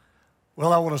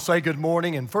Well, I want to say good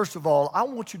morning, and first of all, I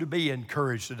want you to be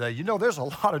encouraged today. You know, there's a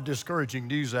lot of discouraging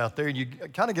news out there, and you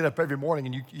kind of get up every morning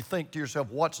and you think to yourself,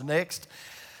 what's next?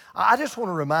 I just want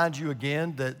to remind you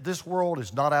again that this world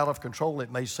is not out of control.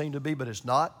 It may seem to be, but it's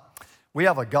not. We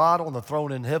have a God on the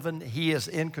throne in heaven. He is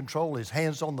in control. His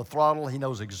hand's on the throttle. He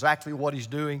knows exactly what he's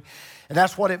doing. And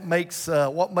that's what makes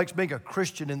being a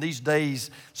Christian in these days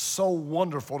so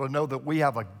wonderful, to know that we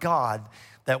have a God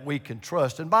that we can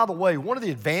trust. And by the way, one of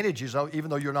the advantages, even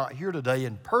though you're not here today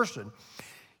in person,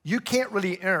 you can't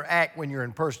really interact when you're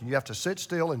in person. You have to sit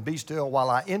still and be still while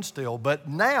I instill. But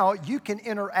now you can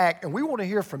interact, and we want to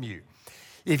hear from you.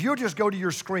 If you'll just go to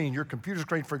your screen, your computer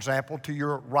screen, for example, to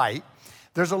your right,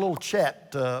 there's a little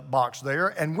chat box there,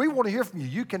 and we want to hear from you.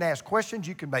 You can ask questions,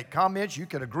 you can make comments, you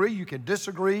can agree, you can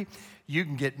disagree, you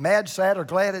can get mad, sad, or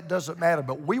glad, it doesn't matter,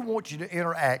 but we want you to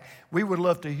interact. We would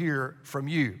love to hear from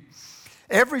you.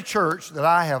 Every church that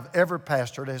I have ever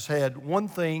pastored has had one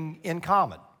thing in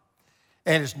common,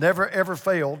 and it's never, ever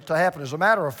failed to happen. As a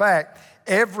matter of fact,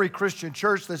 every Christian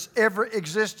church that's ever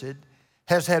existed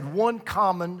has had one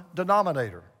common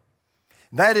denominator.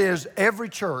 And that is, every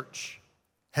church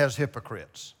has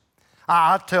hypocrites.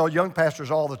 I tell young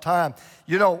pastors all the time,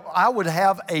 you know, I would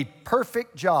have a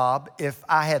perfect job if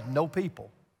I had no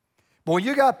people. But when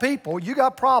you got people, you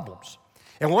got problems.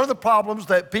 And one of the problems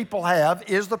that people have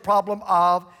is the problem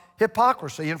of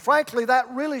hypocrisy. And frankly, that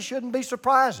really shouldn't be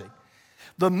surprising.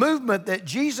 The movement that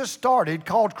Jesus started,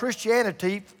 called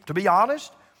Christianity, to be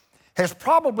honest, has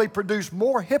probably produced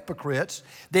more hypocrites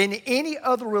than any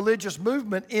other religious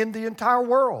movement in the entire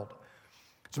world.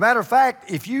 As a matter of fact,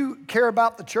 if you care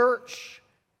about the church,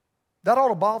 that ought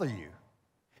to bother you.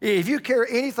 If you care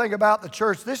anything about the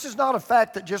church, this is not a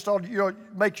fact that just ought to,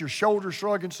 make your shoulders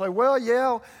shrug and say, well,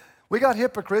 yeah, we got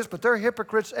hypocrites, but there are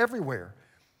hypocrites everywhere.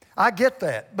 I get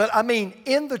that. But I mean,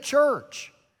 in the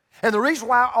church. And the reason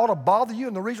why it ought to bother you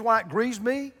and the reason why it grieves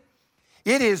me,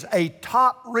 it is a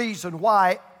top reason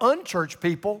why unchurched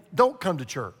people don't come to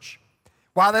church,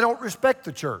 why they don't respect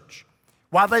the church,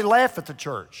 why they laugh at the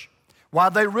church, why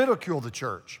they ridicule the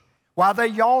church, why they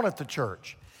yawn at the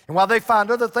church, and why they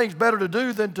find other things better to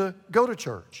do than to go to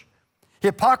church.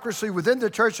 Hypocrisy within the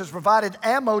church has provided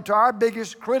ammo to our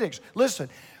biggest critics. Listen,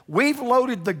 we've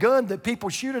loaded the gun that people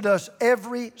shoot at us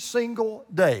every single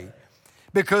day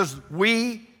because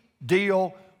we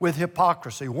deal with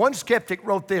hypocrisy. One skeptic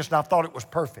wrote this, and I thought it was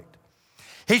perfect.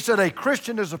 He said, a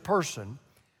Christian is a person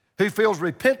who feels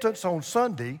repentance on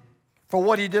Sunday for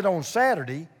what he did on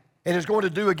Saturday and is going to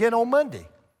do again on Monday.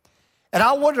 And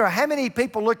I wonder how many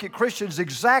people look at Christians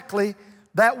exactly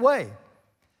that way.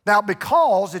 Now,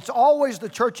 because it's always the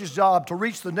church's job to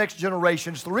reach the next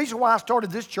generation, it's the reason why I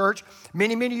started this church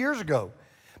many, many years ago.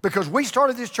 Because we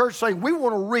started this church saying we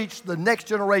want to reach the next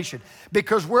generation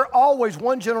because we're always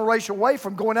one generation away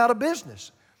from going out of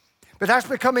business. But that's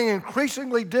becoming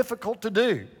increasingly difficult to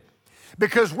do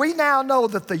because we now know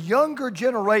that the younger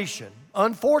generation,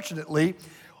 unfortunately,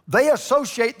 they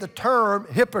associate the term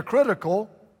hypocritical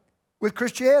with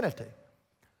Christianity.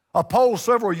 A poll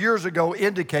several years ago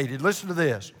indicated, listen to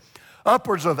this,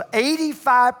 upwards of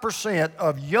 85%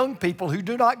 of young people who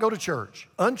do not go to church,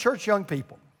 unchurched young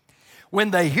people,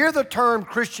 when they hear the term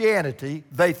Christianity,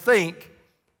 they think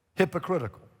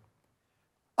hypocritical.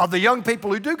 Of the young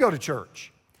people who do go to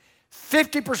church,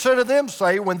 50% of them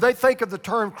say when they think of the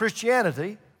term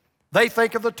Christianity, they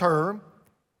think of the term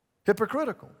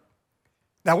hypocritical.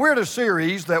 Now, we're in a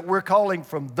series that we're calling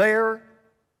From There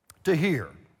to Here.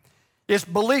 It's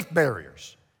belief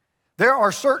barriers. There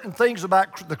are certain things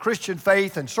about the Christian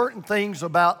faith and certain things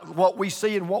about what we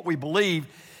see and what we believe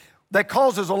that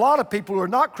causes a lot of people who are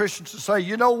not Christians to say,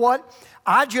 you know what,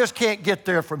 I just can't get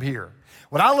there from here.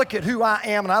 When I look at who I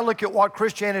am and I look at what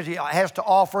Christianity has to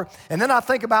offer, and then I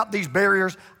think about these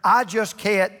barriers, I just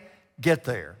can't get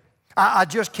there. I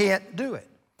just can't do it.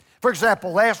 For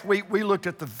example, last week we looked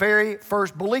at the very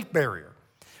first belief barrier.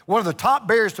 One of the top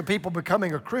barriers to people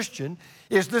becoming a Christian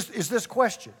is this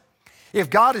question. If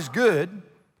God is good,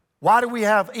 why do we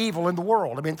have evil in the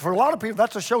world? I mean, for a lot of people,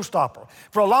 that's a showstopper.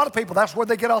 For a lot of people, that's where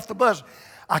they get off the bus.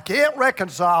 I can't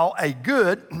reconcile a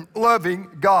good, loving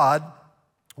God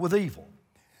with evil.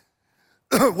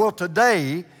 Well,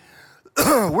 today,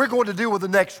 we're going to deal with the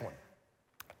next one,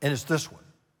 and it's this one.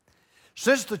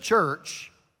 Since the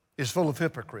church is full of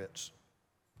hypocrites,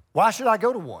 why should I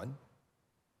go to one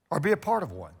or be a part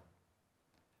of one?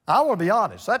 I want to be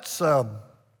honest. That's a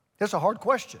hard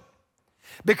question.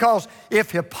 Because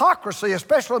if hypocrisy,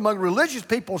 especially among religious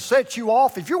people, sets you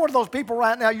off, if you're one of those people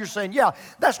right now, you're saying, yeah,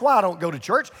 that's why I don't go to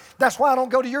church. That's why I don't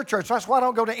go to your church. That's why I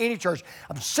don't go to any church.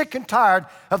 I'm sick and tired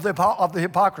of the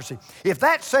hypocrisy. If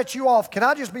that sets you off, can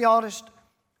I just be honest?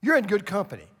 You're in good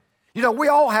company. You know, we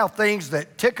all have things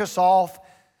that tick us off,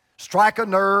 strike a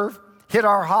nerve, hit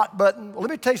our hot button. Well,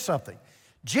 let me tell you something.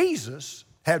 Jesus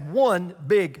had one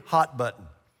big hot button.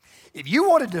 If you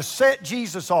wanted to set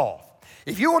Jesus off,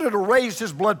 if you wanted to raise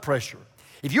his blood pressure,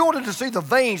 if you wanted to see the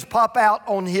veins pop out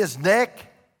on his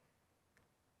neck,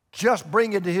 just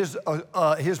bring into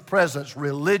his presence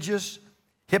religious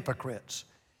hypocrites.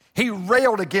 He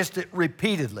railed against it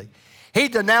repeatedly. He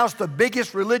denounced the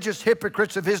biggest religious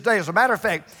hypocrites of his day. As a matter of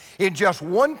fact, in just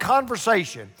one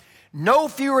conversation, no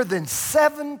fewer than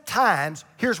 7 times,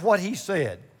 here's what he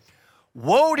said.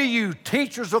 Woe to you,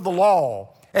 teachers of the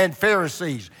law and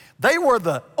Pharisees. They were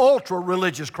the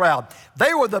ultra-religious crowd.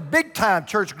 They were the big-time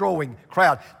church-growing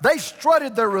crowd. They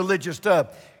strutted their religious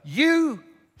stuff. You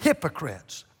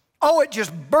hypocrites. Oh, it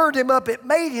just burned him up. It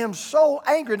made him so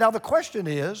angry. Now, the question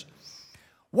is,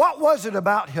 what was it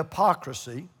about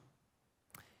hypocrisy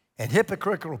and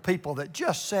hypocritical people that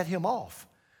just set him off?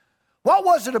 What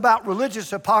was it about religious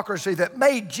hypocrisy that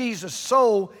made Jesus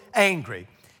so angry?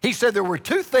 He said there were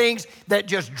 2 things that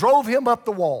just drove him up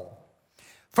the wall.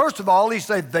 First of all, he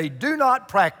said, they do not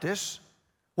practice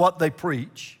what they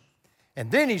preach.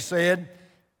 And then he said,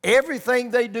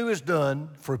 everything they do is done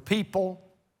for people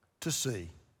to see.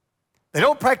 They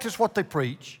don't practice what they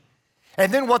preach.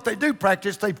 And then what they do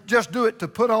practice, they just do it to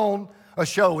put on a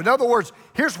show. In other words,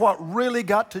 here's what really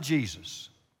got to Jesus.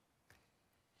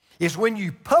 Is when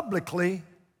you publicly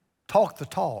talk the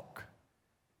talk,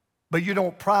 but you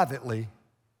don't privately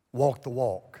walk the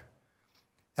walk.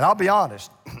 And I'll be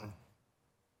honest,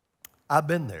 I've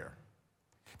been there.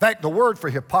 In fact, the word for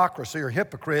hypocrisy or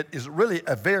hypocrite is really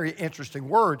a very interesting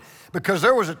word because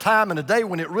there was a time and a day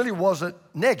when it really wasn't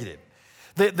negative.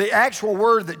 The actual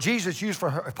word that Jesus used for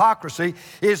hypocrisy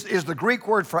is the Greek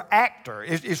word for actor.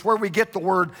 It's where we get the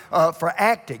word for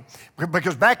acting.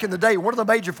 Because back in the day, one of the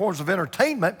major forms of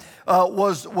entertainment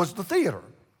was the theater.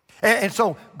 And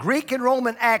so Greek and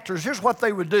Roman actors, here's what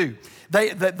they would do.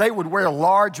 They would wear a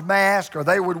large mask, or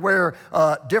they would wear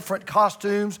different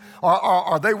costumes,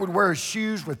 or they would wear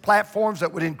shoes with platforms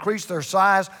that would increase their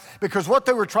size, because what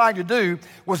they were trying to do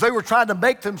was they were trying to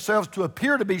make themselves to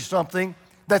appear to be something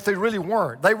that they really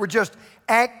weren't. They were just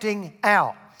acting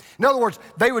out. In other words,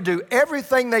 they would do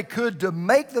everything they could to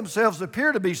make themselves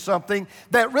appear to be something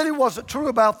that really wasn't true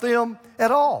about them at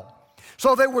all.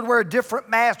 So they would wear different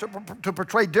masks to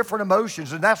portray different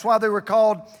emotions, and that's why they were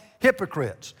called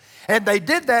hypocrites. And they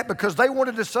did that because they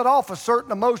wanted to set off a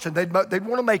certain emotion. They'd want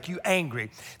to make you angry.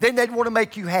 Then they'd want to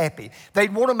make you happy.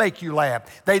 They'd want to make you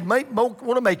laugh. They'd want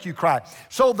to make you cry.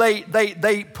 So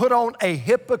they put on a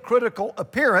hypocritical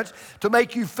appearance to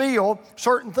make you feel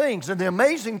certain things. And the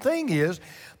amazing thing is,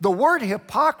 the word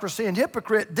hypocrisy and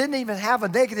hypocrite didn't even have a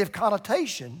negative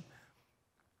connotation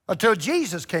until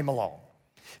Jesus came along.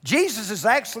 Jesus is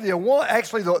actually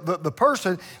the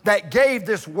person that gave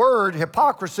this word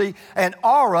hypocrisy an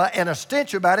aura and a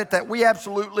stench about it that we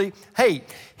absolutely hate.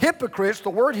 Hypocrites, the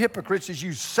word hypocrites is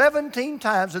used 17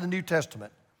 times in the New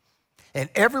Testament, and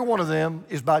every one of them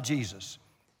is by Jesus.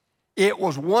 It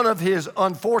was one of his,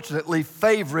 unfortunately,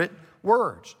 favorite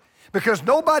words because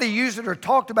nobody used it or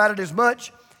talked about it as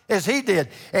much as he did.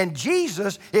 And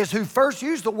Jesus is who first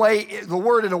used the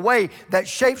word in a way that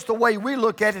shapes the way we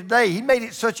look at it today. He made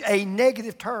it such a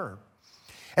negative term.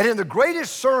 And in the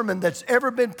greatest sermon that's ever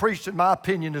been preached, in my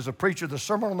opinion, as a preacher, the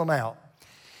Sermon on the Mount,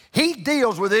 he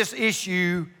deals with this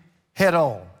issue head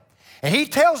on. And he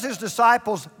tells his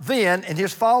disciples then and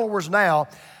his followers now,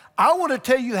 I want to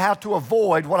tell you how to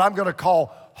avoid what I'm going to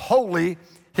call holy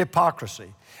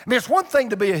hypocrisy. I mean, it's one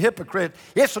thing to be a hypocrite.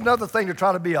 It's another thing to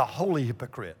try to be a holy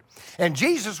hypocrite. And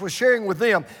Jesus was sharing with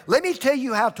them, let me tell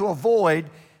you how to avoid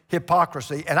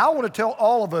hypocrisy. And I want to tell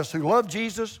all of us who love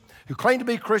Jesus, who claim to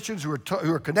be Christians, who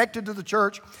are connected to the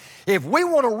church, if we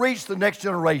want to reach the next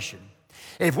generation,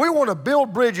 if we want to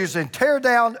build bridges and tear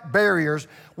down barriers,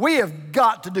 we have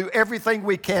got to do everything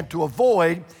we can to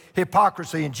avoid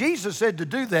hypocrisy. And Jesus said to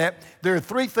do that, there are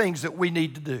 3 things that we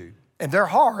need to do. And they're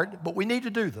hard, but we need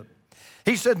to do them.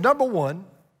 He said, number 1,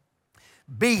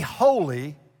 be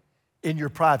holy in your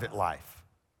private life.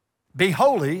 Be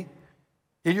holy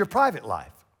in your private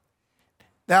life.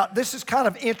 Now, this is kind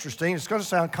of interesting. It's going to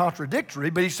sound contradictory,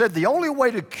 but he said the only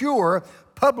way to cure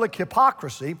public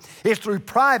hypocrisy is through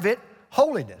private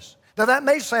holiness. Now, that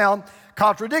may sound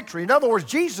contradictory. In other words,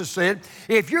 Jesus said,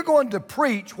 if you're going to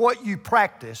preach what you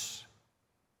practice,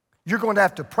 you're going to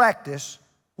have to practice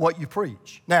what you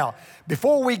preach. Now,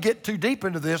 before we get too deep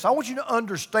into this, I want you to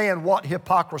understand what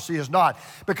hypocrisy is not,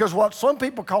 because what some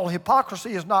people call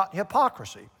hypocrisy is not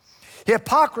hypocrisy.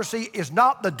 Hypocrisy is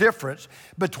not the difference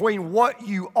between what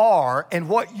you are and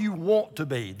what you want to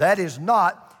be. That is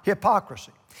not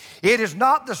hypocrisy. It is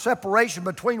not the separation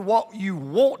between what you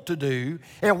want to do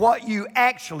and what you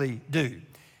actually do.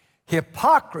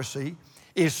 Hypocrisy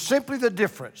is simply the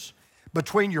difference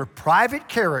between your private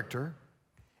character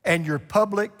and your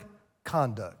public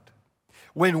conduct.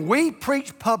 When we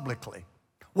preach publicly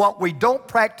what we don't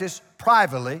practice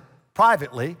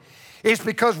privately, it's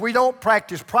because we don't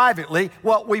practice privately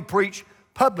what we preach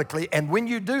publicly. And when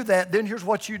you do that, then here's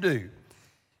what you do.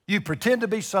 You pretend to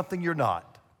be something you're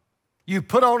not. You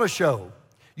put on a show.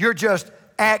 You're just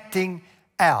acting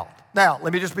out. Now,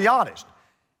 let me just be honest.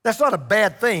 That's not a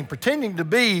bad thing. Pretending to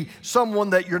be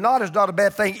someone that you're not is not a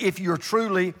bad thing if you're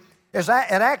truly an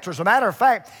actor. As a matter of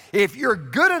fact, if you're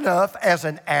good enough as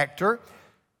an actor,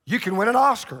 you can win an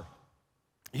Oscar.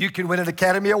 You can win an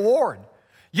Academy Award.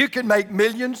 You can make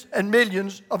millions and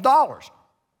millions of dollars.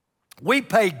 We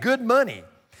pay good money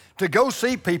to go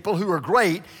see people who are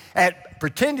great at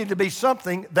pretending to be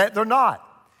something that they're not.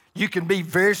 You can be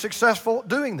very successful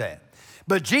doing that.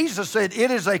 But Jesus said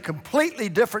it is a completely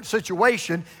different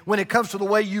situation when it comes to the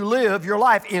way you live your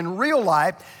life. In real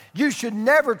life, you should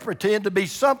never pretend to be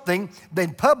something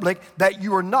in public that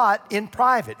you are not in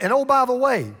private. And oh, by the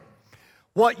way,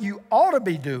 what you ought to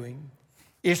be doing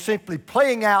is simply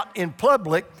playing out in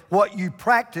public what you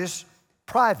practice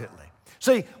privately.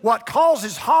 See, what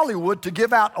causes Hollywood to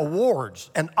give out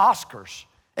awards and Oscars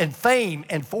and fame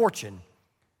and fortune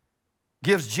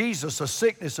gives Jesus a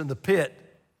sickness in the pit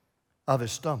of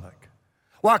his stomach.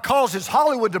 What causes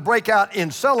Hollywood to break out in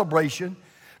celebration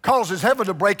causes heaven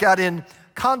to break out in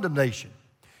condemnation.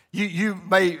 You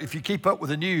may, if you keep up with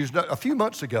the news, a few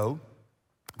months ago,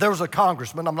 there was a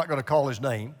congressman, I'm not going to call his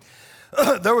name,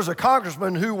 there was a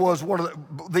congressman who was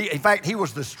in fact, he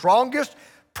was the strongest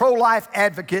pro-life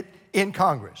advocate in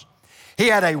Congress. He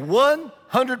had a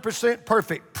 100%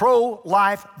 perfect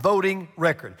pro-life voting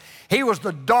record. He was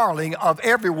the darling of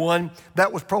everyone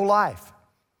that was pro-life.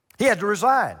 He had to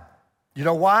resign. You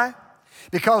know why?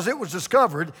 Because it was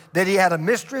discovered that he had a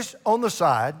mistress on the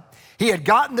side. He had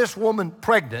gotten this woman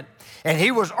pregnant, and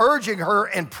he was urging her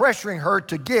and pressuring her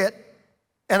to get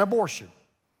an abortion.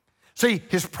 See,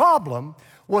 his problem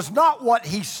was not what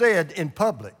he said in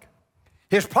public.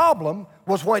 His problem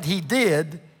was what he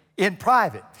did in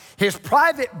private. His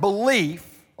private belief,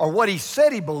 or what he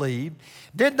said he believed,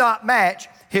 did not match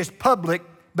his public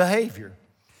behavior.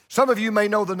 Some of you may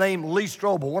know the name Lee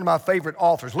Strobel, one of my favorite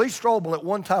authors. Lee Strobel at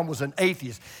one time was an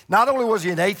atheist. Not only was he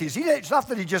an atheist, it's not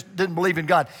that he just didn't believe in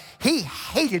God. He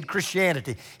hated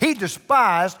Christianity. He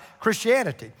despised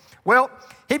Christianity. Well,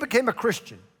 he became a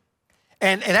Christian.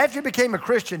 And after he became a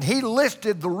Christian, he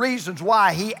listed the reasons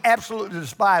why he absolutely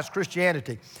despised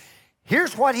Christianity.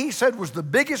 Here's what he said was the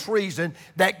biggest reason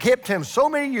that kept him so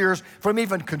many years from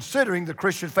even considering the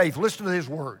Christian faith. Listen to his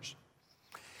words.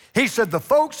 He said, the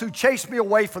folks who chased me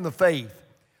away from the faith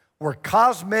were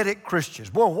cosmetic Christians.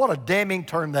 Boy, what a damning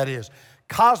term that is.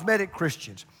 Cosmetic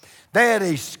Christians. They had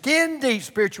a skin-deep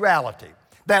spirituality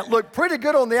that looked pretty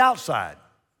good on the outside,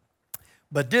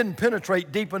 but didn't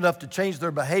penetrate deep enough to change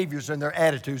their behaviors and their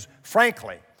attitudes.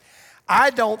 Frankly, I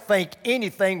don't think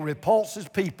anything repulses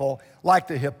people like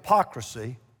the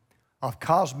hypocrisy of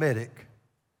cosmetic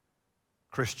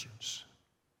Christians.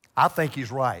 I think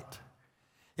he's right.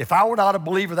 If I were not a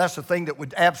believer, that's the thing that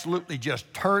would absolutely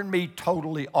just turn me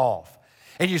totally off.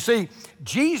 And you see,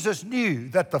 Jesus knew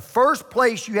that the first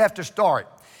place you have to start,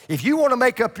 if you want to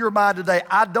make up your mind today,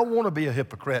 I don't want to be a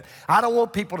hypocrite. I don't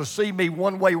want people to see me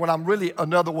one way when I'm really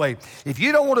another way. If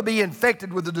you don't want to be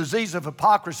infected with the disease of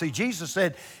hypocrisy, Jesus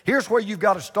said, here's where you've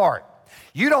got to start.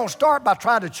 You don't start by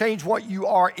trying to change what you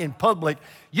are in public.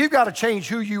 You've got to change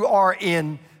who you are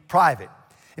in private.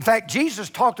 In fact, Jesus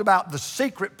talked about the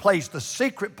secret place, the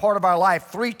secret part of our life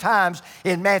 3 times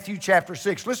in Matthew chapter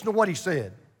 6. Listen to what he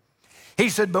said. He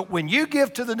said, but when you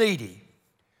give to the needy,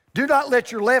 do not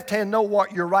let your left hand know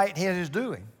what your right hand is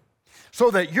doing, so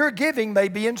that your giving may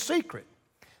be in secret.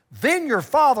 Then your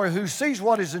Father who sees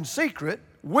what is in secret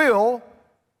will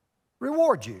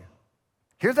reward you.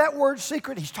 Hear that word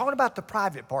secret? He's talking about the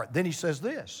private part. Then he says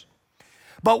this,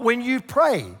 but when you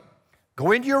pray,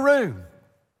 go into your room,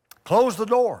 close the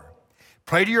door,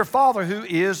 pray to your Father who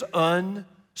is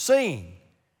unseen.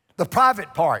 The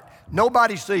private part,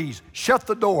 nobody sees, shut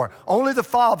the door. Only the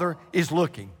Father is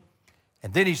looking.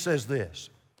 And then he says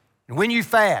this, and when you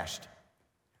fast,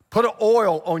 Put an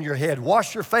oil on your head.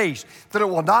 Wash your face, that it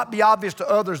will not be obvious to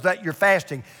others that you're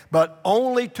fasting, but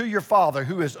only to your Father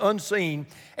who is unseen.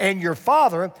 And your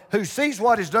Father who sees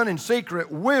what is done in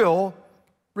secret will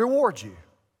reward you.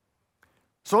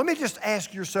 So let me just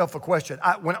ask yourself a question.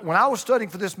 When I was studying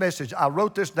for this message, I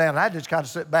wrote this down, and I just kind of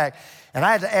sit back, and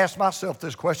I had to ask myself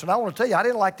this question. I want to tell you, I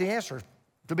didn't like the answer,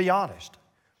 to be honest.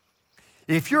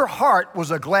 If your heart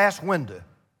was a glass window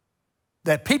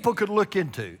that people could look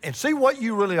into and see what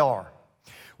you really are,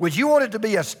 would you want it to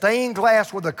be a stained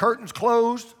glass with the curtains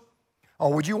closed,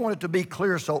 or would you want it to be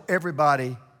clear so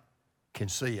everybody can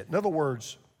see it? In other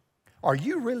words, are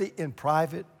you really in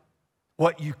private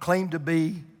what you claim to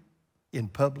be in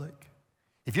public?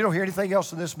 If you don't hear anything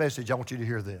else in this message, I want you to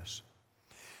hear this.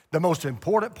 The most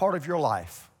important part of your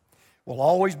life will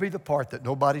always be the part that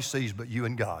nobody sees but you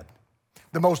and God.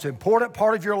 The most important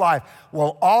part of your life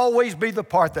will always be the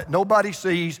part that nobody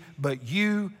sees but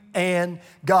you and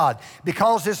God.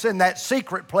 Because it's in that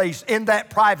secret place, in that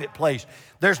private place.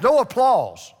 There's no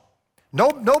applause.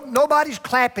 Nobody's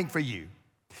clapping for you.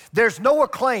 There's no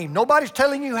acclaim. Nobody's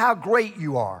telling you how great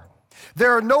you are.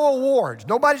 There are no awards.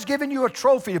 Nobody's giving you a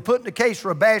trophy to put in the case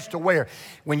for a badge to wear.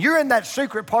 When you're in that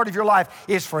secret part of your life,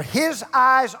 it's for His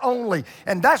eyes only.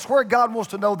 And that's where God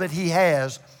wants to know that He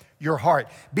has your heart.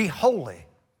 Be holy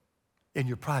in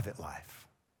your private life.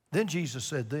 Then Jesus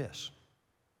said this,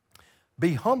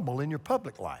 be humble in your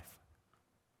public life.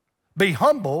 Be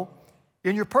humble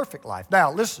in your perfect life.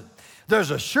 Now listen, there's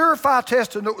a surefire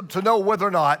test to know whether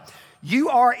or not you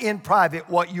are in private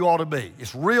what you ought to be.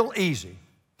 It's real easy.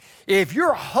 If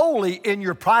you're holy in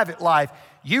your private life,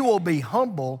 you will be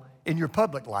humble in your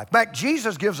public life. In fact,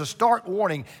 Jesus gives a stark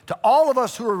warning to all of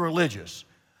us who are religious,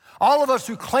 all of us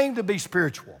who claim to be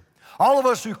spiritual, all of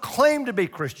us who claim to be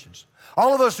Christians,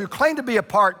 all of us who claim to be a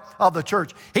part of the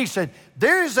church. He said,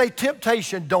 there is a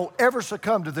temptation, don't ever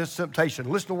succumb to this temptation.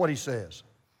 Listen to what he says.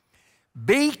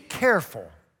 Be careful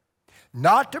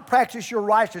not to practice your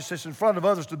righteousness in front of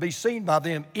others to be seen by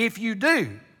them. If you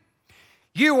do,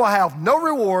 you will have no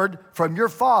reward from your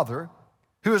Father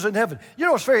who is in heaven. You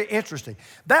know, it's very interesting.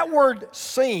 That word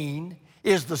seen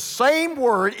is the same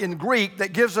word in Greek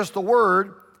that gives us the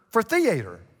word for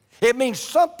theater. It means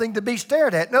something to be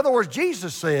stared at. In other words,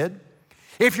 Jesus said,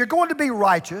 if you're going to be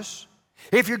righteous,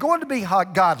 if you're going to be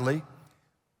godly,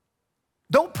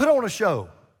 don't put on a show.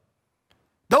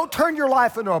 Don't turn your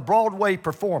life into a Broadway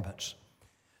performance.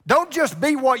 Don't just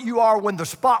be what you are when the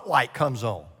spotlight comes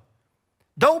on.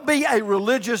 Don't be a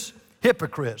religious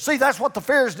hypocrite. See, that's what the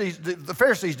Pharisees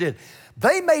did.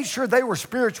 They made sure they were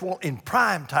spiritual in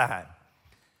prime time.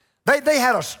 They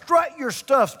had a strut your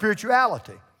stuff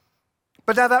spirituality.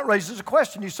 But now that raises a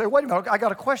question. You say, wait a minute, I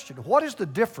got a question. What is the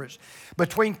difference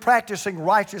between practicing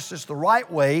righteousness the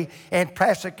right way and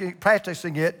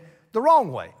practicing it the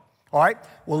wrong way? All right,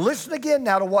 well, listen again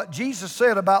now to what Jesus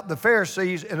said about the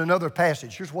Pharisees in another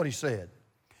passage. Here's what he said.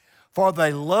 For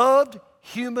they loved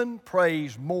human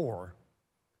praise more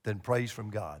than praise from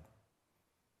God.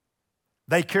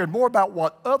 They cared more about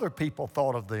what other people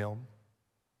thought of them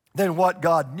than what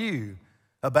God knew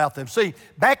about them. See,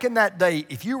 back in that day,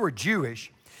 if you were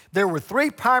Jewish, there were three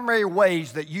primary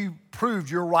ways that you proved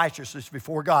your righteousness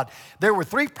before God. There were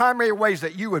three primary ways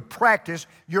that you would practice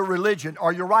your religion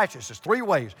or your righteousness. Three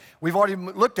ways. We've already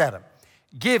looked at them.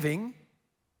 Giving,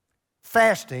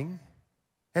 fasting,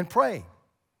 and praying.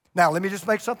 Now, let me just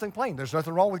make something plain. There's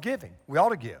nothing wrong with giving. We ought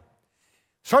to give.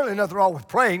 Certainly nothing wrong with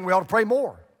praying. We ought to pray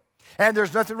more. And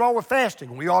there's nothing wrong with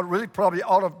fasting. We ought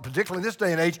to particularly in this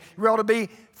day and age, we ought to be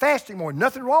fasting more.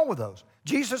 Nothing wrong with those.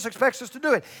 Jesus expects us to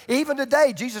do it. Even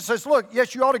today, Jesus says, look,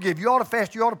 yes, you ought to give, you ought to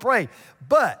fast, you ought to pray,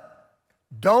 but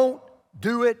don't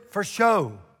do it for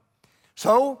show.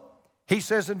 So, he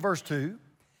says in verse 2,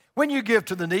 when you give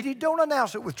to the needy, don't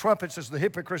announce it with trumpets as the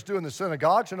hypocrites do in the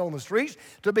synagogues and on the streets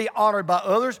to be honored by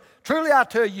others. Truly, I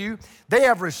tell you, they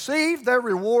have received their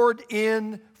reward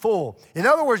in full. In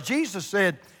other words, Jesus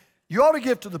said, you ought to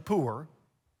give to the poor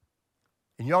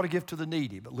and you ought to give to the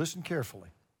needy, but listen carefully.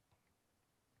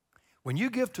 When you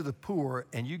give to the poor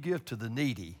and you give to the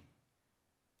needy,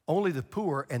 only the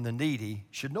poor and the needy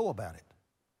should know about it.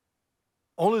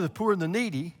 Only the poor and the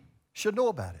needy should know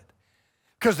about it.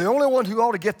 Because the only one who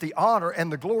ought to get the honor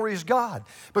and the glory is God.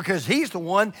 Because He's the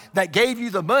one that gave you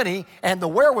the money and the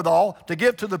wherewithal to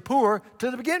give to the poor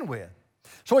to begin with.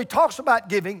 So he talks about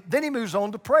giving, then he moves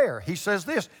on to prayer. He says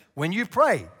this, when you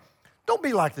pray, don't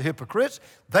be like the hypocrites.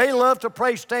 They love to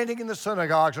pray standing in the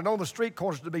synagogues and on the street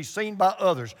corners to be seen by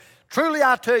others. Truly,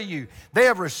 I tell you, they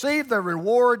have received their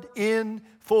reward in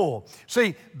full.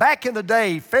 See, back in the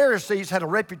day, Pharisees had a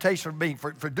reputation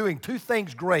for doing two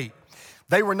things great.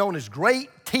 They were known as great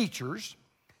teachers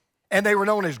And they were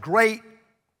known as great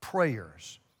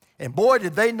prayers. And boy,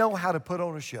 did they know how to put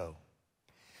on a show.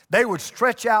 They would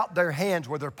stretch out their hands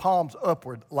with their palms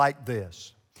upward like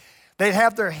this. They'd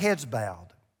have their heads bowed.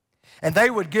 And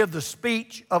they would give the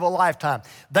speech of a lifetime.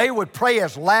 They would pray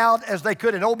as loud as they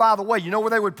could. And oh, by the way, you know where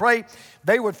they would pray?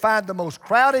 They would find the most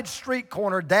crowded street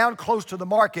corner down close to the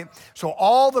market, so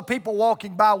all the people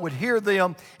walking by would hear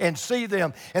them and see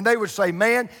them. And they would say,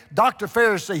 man, Dr.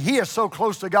 Pharisee, he is so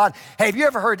close to God. Have you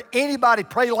ever heard anybody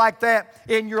pray like that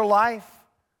in your life?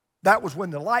 That was when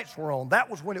the lights were on. That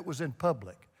was when it was in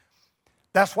public.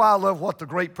 That's why I love what the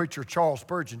great preacher Charles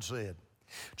Spurgeon said.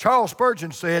 Charles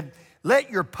Spurgeon said,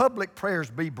 let your public prayers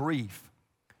be brief.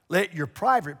 Let your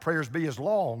private prayers be as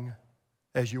long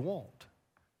as you want.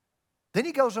 Then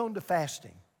he goes on to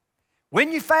fasting.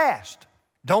 When you fast,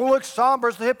 don't look somber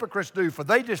as the hypocrites do, for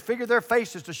they disfigure their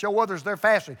faces to show others they're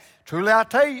fasting. Truly I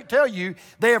tell you,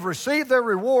 they have received their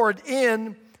reward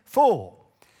in full.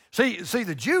 See,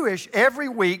 the Jewish, every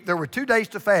week there were 2 days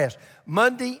to fast,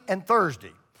 Monday and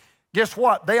Thursday. Guess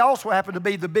what? They also happen to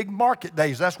be the big market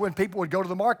days. That's when people would go to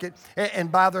the market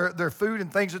and buy their food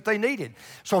and things that they needed.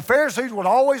 So Pharisees would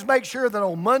always make sure that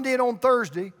on Monday and on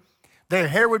Thursday, their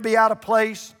hair would be out of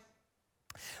place,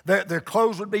 their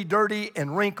clothes would be dirty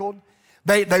and wrinkled,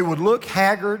 they would look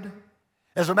haggard.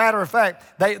 As a matter of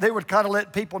fact, they would kind of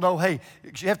let people know, hey,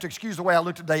 you have to excuse the way I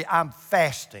look today, I'm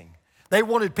fasting. They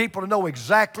wanted people to know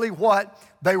exactly what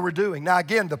they were doing. Now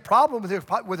again, the problem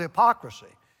with hypocrisy,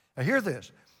 now hear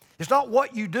this, it's not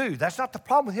what you do. That's not the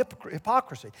problem with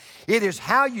hypocrisy. It is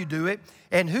how you do it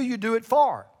and who you do it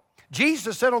for.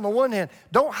 Jesus said on the one hand,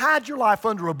 don't hide your life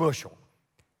under a bushel.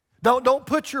 Don't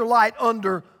put your light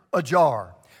under a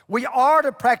jar. We are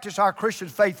to practice our Christian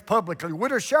faith publicly. We're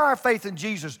to share our faith in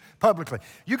Jesus publicly.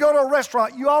 You go to a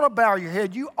restaurant, you ought to bow your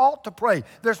head. You ought to pray.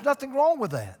 There's nothing wrong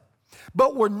with that.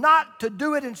 But we're not to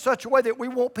do it in such a way that we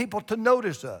want people to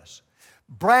notice us,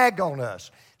 brag on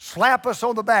us, slap us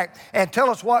on the back, and tell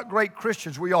us what great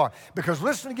Christians we are. Because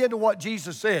listen again to what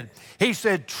Jesus said. He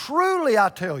said, truly I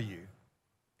tell you,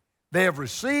 they have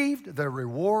received their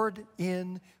reward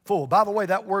in full. By the way,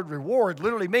 that word reward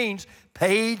literally means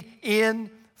paid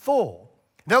in full.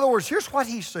 In other words, here's what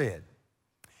he said.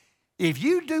 If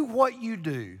you do what you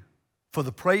do for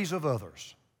the praise of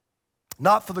others,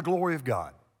 not for the glory of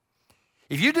God,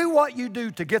 if you do what you do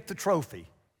to get the trophy,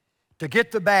 to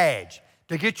get the badge,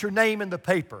 to get your name in the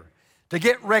paper, to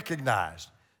get recognized,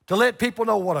 to let people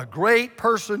know what a great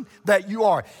person that you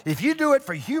are. If you do it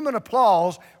for human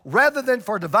applause rather than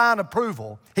for divine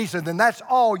approval, he said, then that's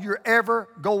all you're ever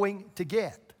going to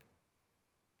get.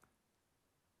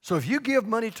 So if you give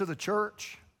money to the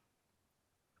church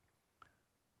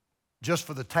just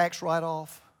for the tax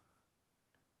write-off,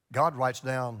 God writes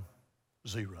down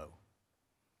 0.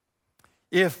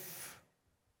 If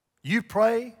you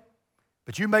pray,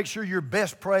 but you make sure your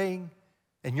best praying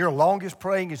and your longest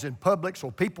praying is in public so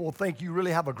people will think you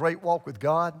really have a great walk with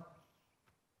God,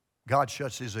 God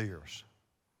shuts his ears.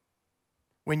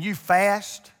 When you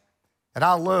fast, and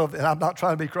I love, and I'm not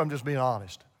trying to be, I'm just being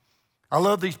honest. I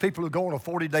love these people who go on a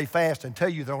 40-day fast and tell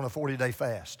you they're on a 40-day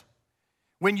fast.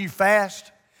 When you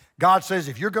fast, God says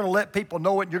if you're going to let people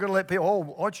know it, you're going to let people,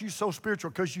 oh, aren't you so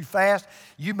spiritual because you fast?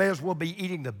 You may as well be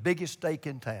eating the biggest steak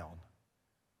in town.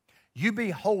 You be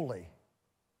holy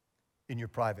in your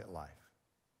private life.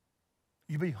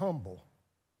 You be humble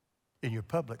in your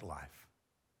public life.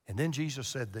 And then Jesus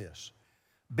said this,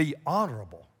 be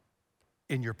honorable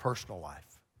in your personal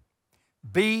life.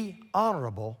 Be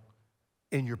honorable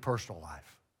in your personal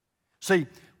life. See,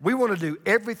 we want to do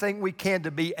everything we can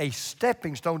to be a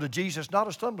stepping stone to Jesus, not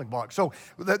a stumbling block. So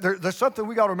there's something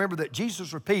we got to remember that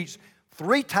Jesus repeats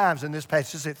 3 times in this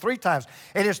passage. He said 3 times.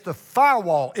 And it's the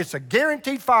firewall. It's a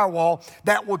guaranteed firewall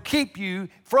that will keep you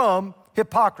from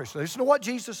hypocrisy. Listen to what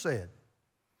Jesus said.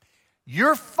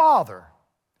 Your Father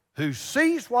who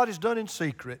sees what is done in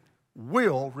secret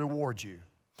will reward you.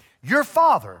 Your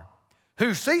Father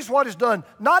who sees what is done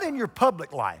not in your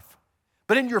public life,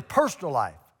 but in your personal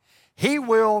life, he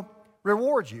will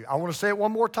reward you. I want to say it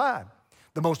one more time.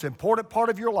 The most important part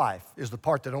of your life is the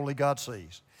part that only God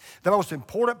sees. The most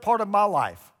important part of my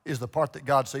life is the part that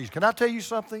God sees. Can I tell you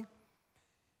something?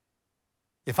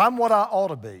 If I'm what I ought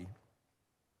to be,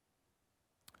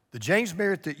 the James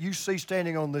Merritt that you see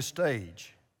standing on this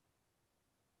stage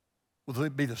will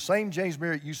be the same James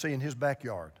Merritt you see in his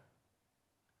backyard.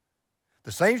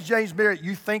 The same James Merritt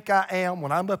you think I am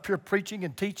when I'm up here preaching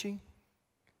and teaching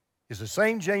is the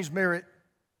same James Merritt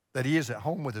that he is at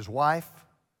home with his wife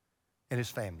and his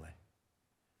family.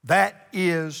 That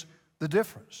is the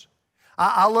difference.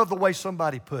 I love the way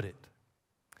somebody put it.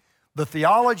 The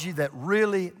theology that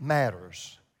really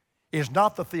matters is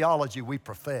not the theology we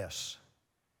profess.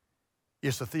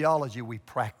 It's the theology we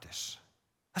practice.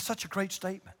 That's such a great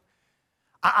statement.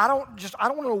 I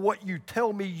don't know what you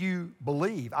tell me you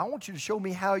believe. I want you to show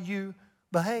me how you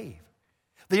behave.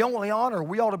 The only honor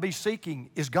we ought to be seeking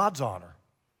is God's honor.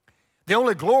 The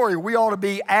only glory we ought to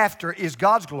be after is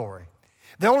God's glory.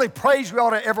 The only praise we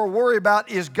ought to ever worry about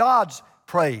is God's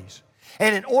praise.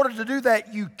 And in order to do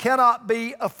that, you cannot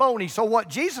be a phony. So what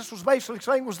Jesus was basically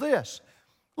saying was this.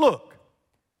 Look,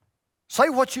 say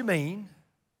what you mean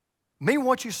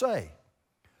what you say.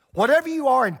 Whatever you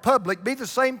are in public, be the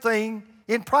same thing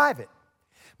in private.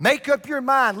 Make up your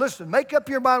mind, listen, make up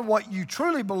your mind what you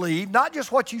truly believe, not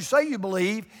just what you say you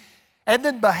believe, and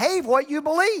then behave what you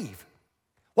believe.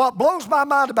 What blows my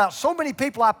mind about so many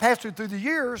people I pastored through the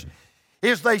years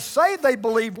is they say they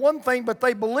believe one thing, but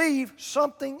they believe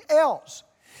something else.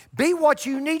 Be what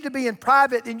you need to be in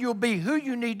private, and you'll be who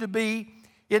you need to be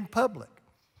in public.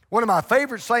 One of my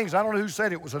favorite sayings, I don't know who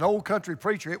said it, it was an old country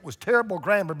preacher. It was terrible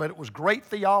grammar, but it was great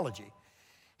theology.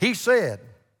 He said,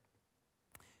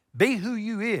 be who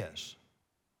you is.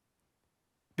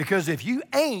 Because if you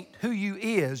ain't who you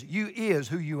is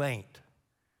who you ain't.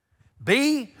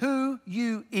 Be who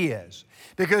you is.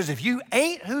 Because if you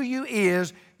ain't who you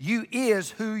is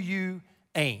who you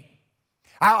ain't.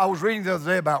 I was reading the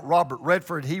other day about Robert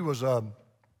Redford. He was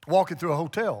walking through a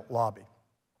hotel lobby,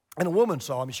 and a woman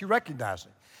saw him, and she recognized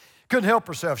him. Couldn't help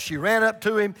herself. She ran up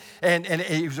to him, and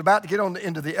he was about to get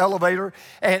into the elevator,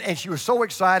 and she was so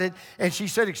excited, and she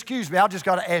said, excuse me, I just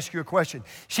got to ask you a question.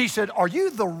 She said, are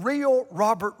you the real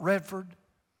Robert Redford?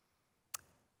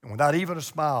 And without even a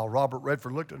smile, Robert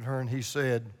Redford looked at her, and he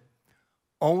said,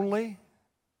 only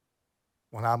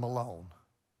when I'm alone.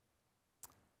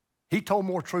 He told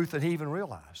more truth than he even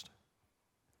realized.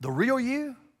 The real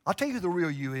you, I'll tell you who the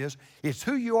real you is. It's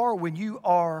who you are when you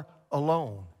are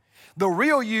alone. The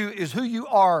real you is who you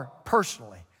are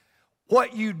personally,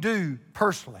 what you do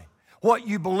personally, what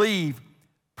you believe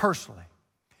personally.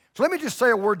 So let me just say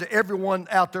a word to everyone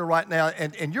out there right now,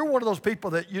 and you're one of those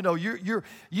people that, you know,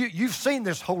 you've seen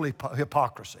this holy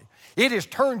hypocrisy. It has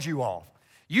turned you off.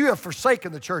 You have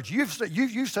forsaken the church. You've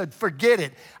said, forget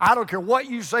it. I don't care what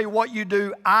you say, what you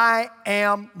do. I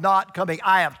am not coming.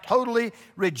 I have totally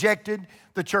rejected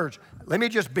the church. Let me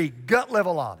just be gut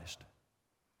level honest.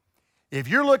 If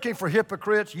you're looking for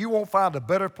hypocrites, you won't find a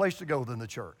better place to go than the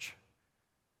church.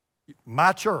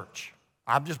 My church.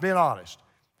 I'm just being honest.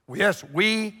 Yes,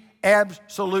 we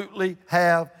absolutely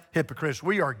have hypocrites.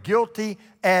 We are guilty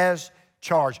as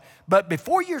charged. But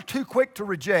before you're too quick to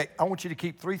reject, I want you to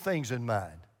keep three things in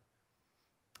mind.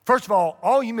 First of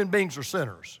all human beings are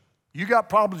sinners. You got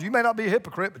problems. You may not be a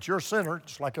hypocrite, but you're a sinner,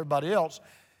 just like everybody else.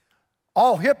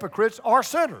 All hypocrites are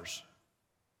sinners.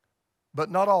 But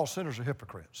not all sinners are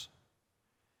hypocrites.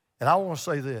 And I want to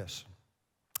say this.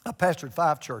 I pastored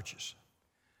 5 churches.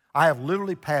 I have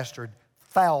literally pastored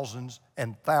thousands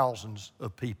and thousands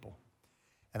of people.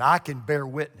 And I can bear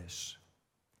witness.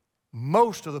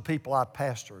 Most of the people I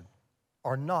pastored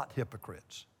are not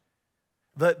hypocrites.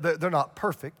 They're not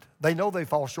perfect. They know they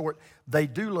fall short. They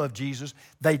do love Jesus.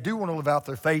 They do want to live out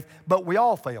their faith, but we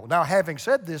all fail. Now, having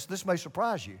said this, this may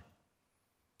surprise you.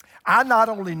 I not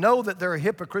only know that there are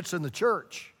hypocrites in the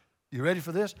church. You ready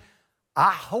for this?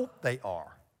 I hope they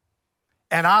are.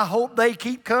 And I hope they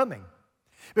keep coming.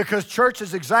 Because church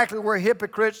is exactly where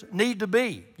hypocrites need to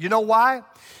be. You know why?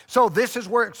 So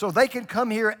they can come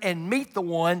here and meet the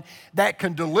one that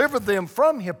can deliver them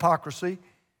from hypocrisy,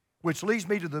 which leads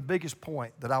me to the biggest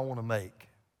point that I want to make.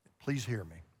 Please hear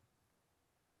me.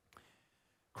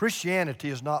 Christianity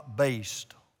is not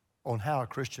based on how a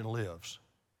Christian lives.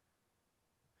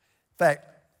 In fact,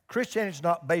 Christianity is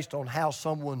not based on how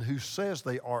someone who says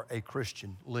they are a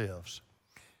Christian lives.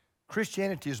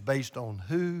 Christianity is based on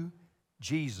who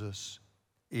Jesus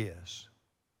is.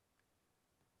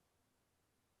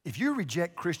 If you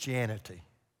reject Christianity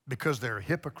because there are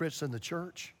hypocrites in the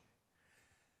church,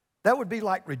 that would be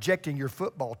like rejecting your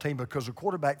football team because the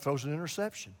quarterback throws an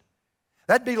interception.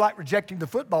 That'd be like rejecting the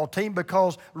football team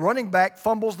because running back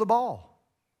fumbles the ball.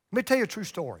 Let me tell you a true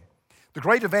story. The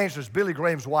great evangelist Billy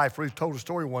Graham's wife, Ruth, told a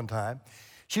story one time.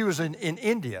 She was in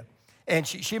India, and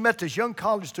she met this young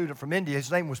college student from India.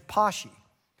 His name was Pashi.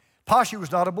 Pashi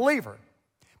was not a believer.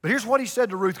 But here's what he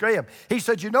said to Ruth Graham. He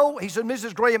said, you know, he said,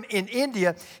 Mrs. Graham, in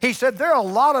India, he said, there are a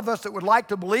lot of us that would like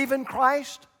to believe in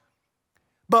Christ,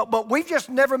 but we've just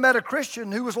never met a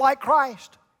Christian who was like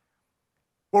Christ.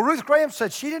 Well, Ruth Graham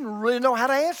said she didn't really know how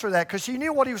to answer that because she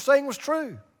knew what he was saying was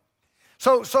true.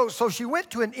 So she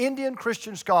went to an Indian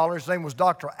Christian scholar. His name was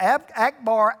Dr.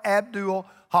 Akbar Abdul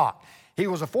Haq. He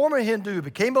was a former Hindu who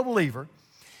became a believer.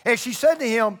 And she said to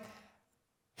him,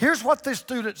 Here's what this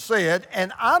student said,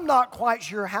 and I'm not quite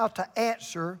sure how to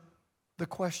answer the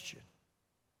question.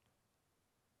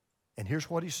 And here's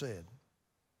what he said.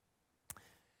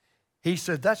 He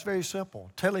said, that's very simple.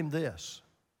 Tell him this.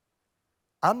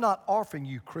 I'm not offering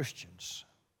you Christians.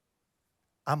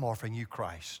 I'm offering you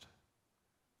Christ.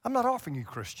 I'm not offering you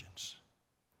Christians.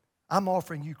 I'm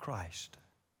offering you Christ.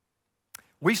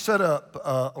 We set up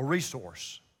a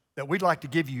resource that we'd like to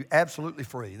give you absolutely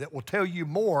free that will tell you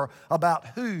more about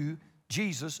who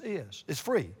Jesus is. It's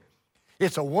free.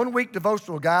 It's a one-week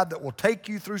devotional guide that will take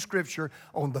you through Scripture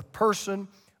on the person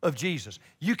of Jesus.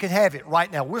 You can have it right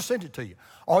now. We'll send it to you.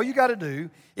 All you got to do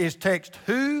is text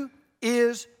 "Who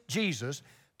is Jesus"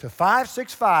 to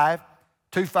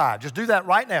 56525. Just do that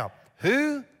right now.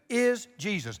 Who is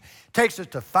Jesus? Text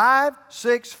it to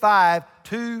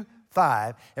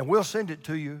 56525, and we'll send it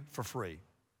to you for free.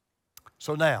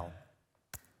 So now,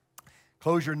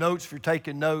 close your notes if you're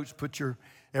taking notes. Put your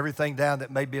everything down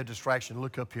that may be a distraction.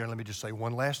 Look up here and let me just say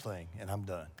one last thing, and I'm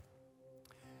done.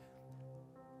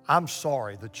 I'm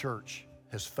sorry the church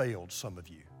has failed some of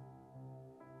you.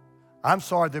 I'm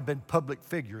sorry there have been public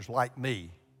figures like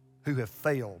me who have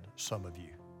failed some of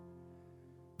you.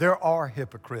 There are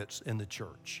hypocrites in the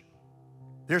church.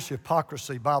 There's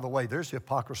hypocrisy, by the way, there's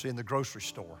hypocrisy in the grocery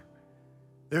store.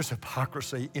 There's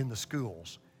hypocrisy in the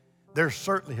schools. There's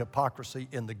certainly hypocrisy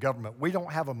in the government. We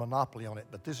don't have a monopoly on it,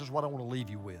 but this is what I want to leave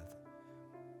you with.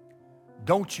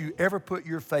 Don't you ever put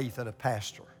your faith in a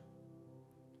pastor.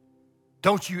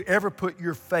 Don't you ever put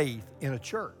your faith in a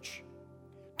church.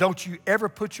 Don't you ever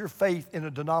put your faith in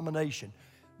a denomination.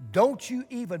 Don't you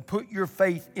even put your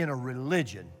faith in a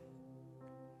religion.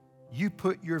 You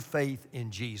put your faith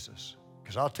in Jesus.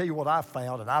 Because I'll tell you what I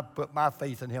found, and I put my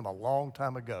faith in Him a long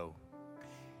time ago.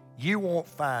 You won't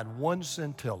find one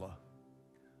scintilla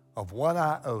of 1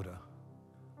 iota,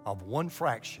 of 1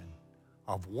 fraction,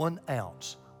 of 1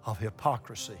 ounce of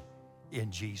hypocrisy in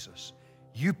Jesus.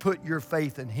 You put your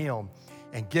faith in Him,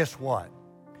 and guess what?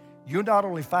 You'll not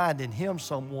only find in Him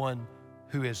someone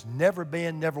who has never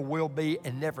been, never will be,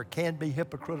 and never can be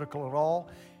hypocritical at all,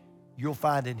 you'll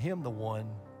find in Him the one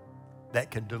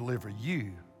that can deliver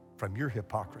you from your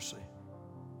hypocrisy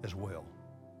as well.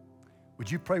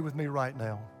 Would you pray with me right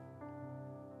now?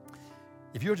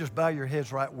 If you'll just bow your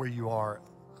heads right where you are,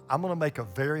 I'm going to make a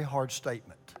very hard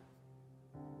statement,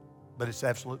 but it's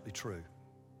absolutely true.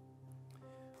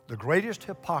 The greatest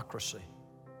hypocrisy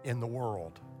in the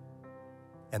world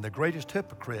and the greatest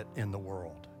hypocrite in the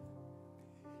world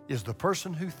is the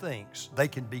person who thinks they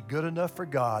can be good enough for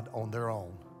God on their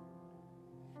own.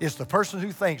 It's the person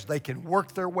who thinks they can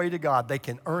work their way to God, they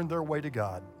can earn their way to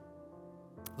God.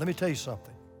 Let me tell you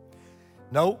something.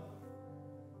 No,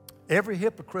 every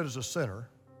hypocrite is a sinner,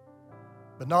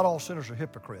 but not all sinners are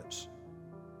hypocrites,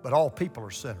 but all people are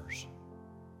sinners.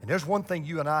 And there's one thing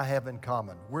you and I have in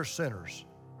common. We're sinners,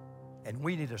 and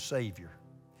we need a Savior.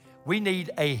 We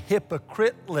need a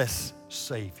hypocriteless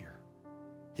Savior.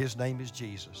 His name is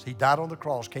Jesus. He died on the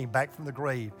cross, came back from the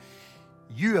grave.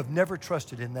 You have never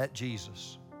trusted in that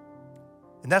Jesus.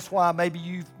 And that's why maybe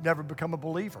you've never become a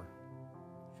believer,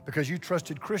 because you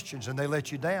trusted Christians and they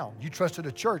let you down. You trusted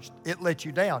a church, it let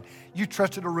you down. You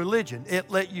trusted a religion, it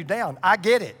let you down. I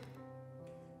get it.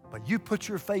 But you put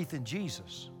your faith in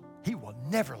Jesus, He will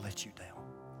never let you down.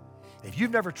 If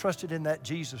you've never trusted in that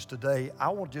Jesus today, I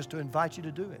want just to invite you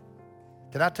to do it.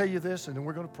 Can I tell you this, and then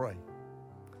we're going to pray.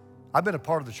 I've been a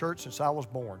part of the church since I was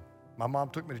born. My mom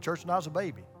took me to church when I was a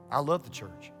baby. I love the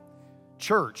church.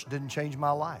 Church didn't change my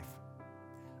life.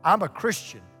 I'm a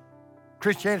Christian.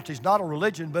 Christianity is not a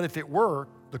religion, but if it were,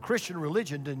 the Christian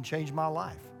religion didn't change my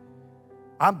life.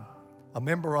 I'm a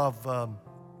member of a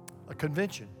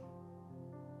convention.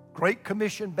 Great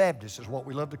Commission Baptist is what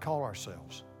we love to call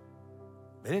ourselves.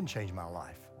 They didn't change my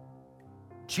life.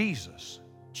 Jesus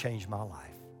changed my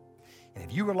life. And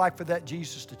if you would like for that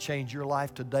Jesus to change your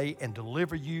life today and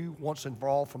deliver you once and for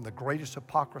all from the greatest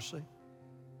hypocrisy,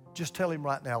 just tell Him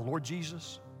right now, Lord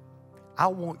Jesus, I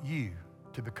want you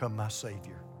to become my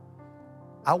Savior.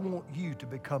 I want you to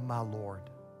become my Lord.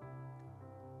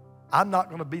 I'm not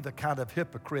going to be the kind of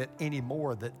hypocrite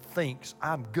anymore that thinks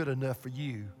I'm good enough for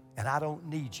you and I don't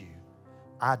need you.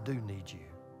 I do need you.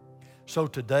 So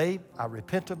today, I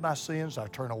repent of my sins. I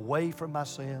turn away from my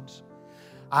sins.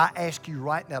 I ask you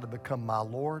right now to become my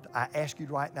Lord. I ask you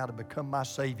right now to become my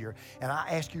Savior. And I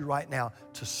ask you right now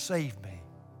to save me.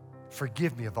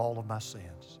 Forgive me of all of my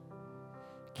sins.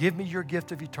 Give me your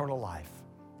gift of eternal life.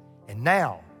 And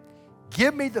now,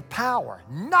 give me the power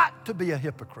not to be a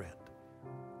hypocrite,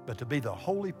 but to be the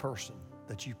holy person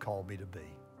that you called me to be.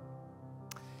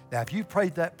 Now, if you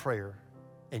prayed that prayer,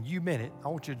 and you meant it, I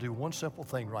want you to do one simple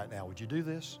thing right now. Would you do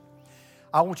this?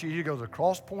 I want you to go to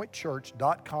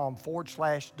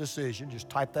crosspointchurch.com/decision. Just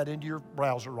type that into your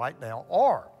browser right now.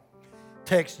 Or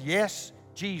text Yes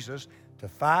Jesus to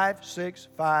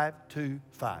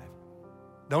 56525.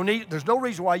 There's no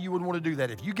reason why you wouldn't want to do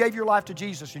that. If you gave your life to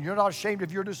Jesus and you're not ashamed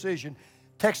of your decision,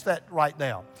 text that right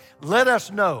now. Let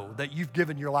us know that you've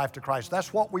given your life to Christ.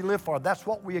 That's what we live for. That's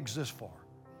what we exist for.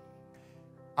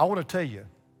 I want to tell you,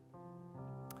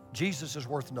 Jesus is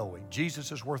worth knowing.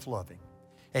 Jesus is worth loving.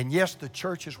 And yes, the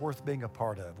church is worth being a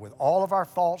part of. With all of our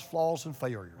faults, flaws, and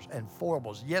failures and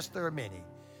foibles, yes, there are many.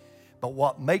 But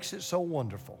what makes it so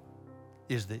wonderful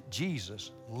is that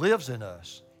Jesus lives in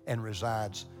us and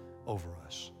resides over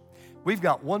us. We've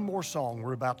got one more song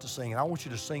we're about to sing, and I want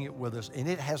you to sing it with us. And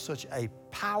it has such a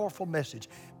powerful message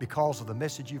because of the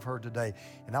message you've heard today.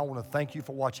 And I want to thank you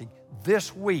for watching.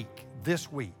 This week,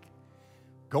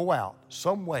 go out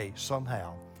some way,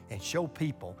 somehow, and show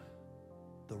people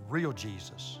the real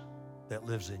Jesus that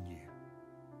lives in you.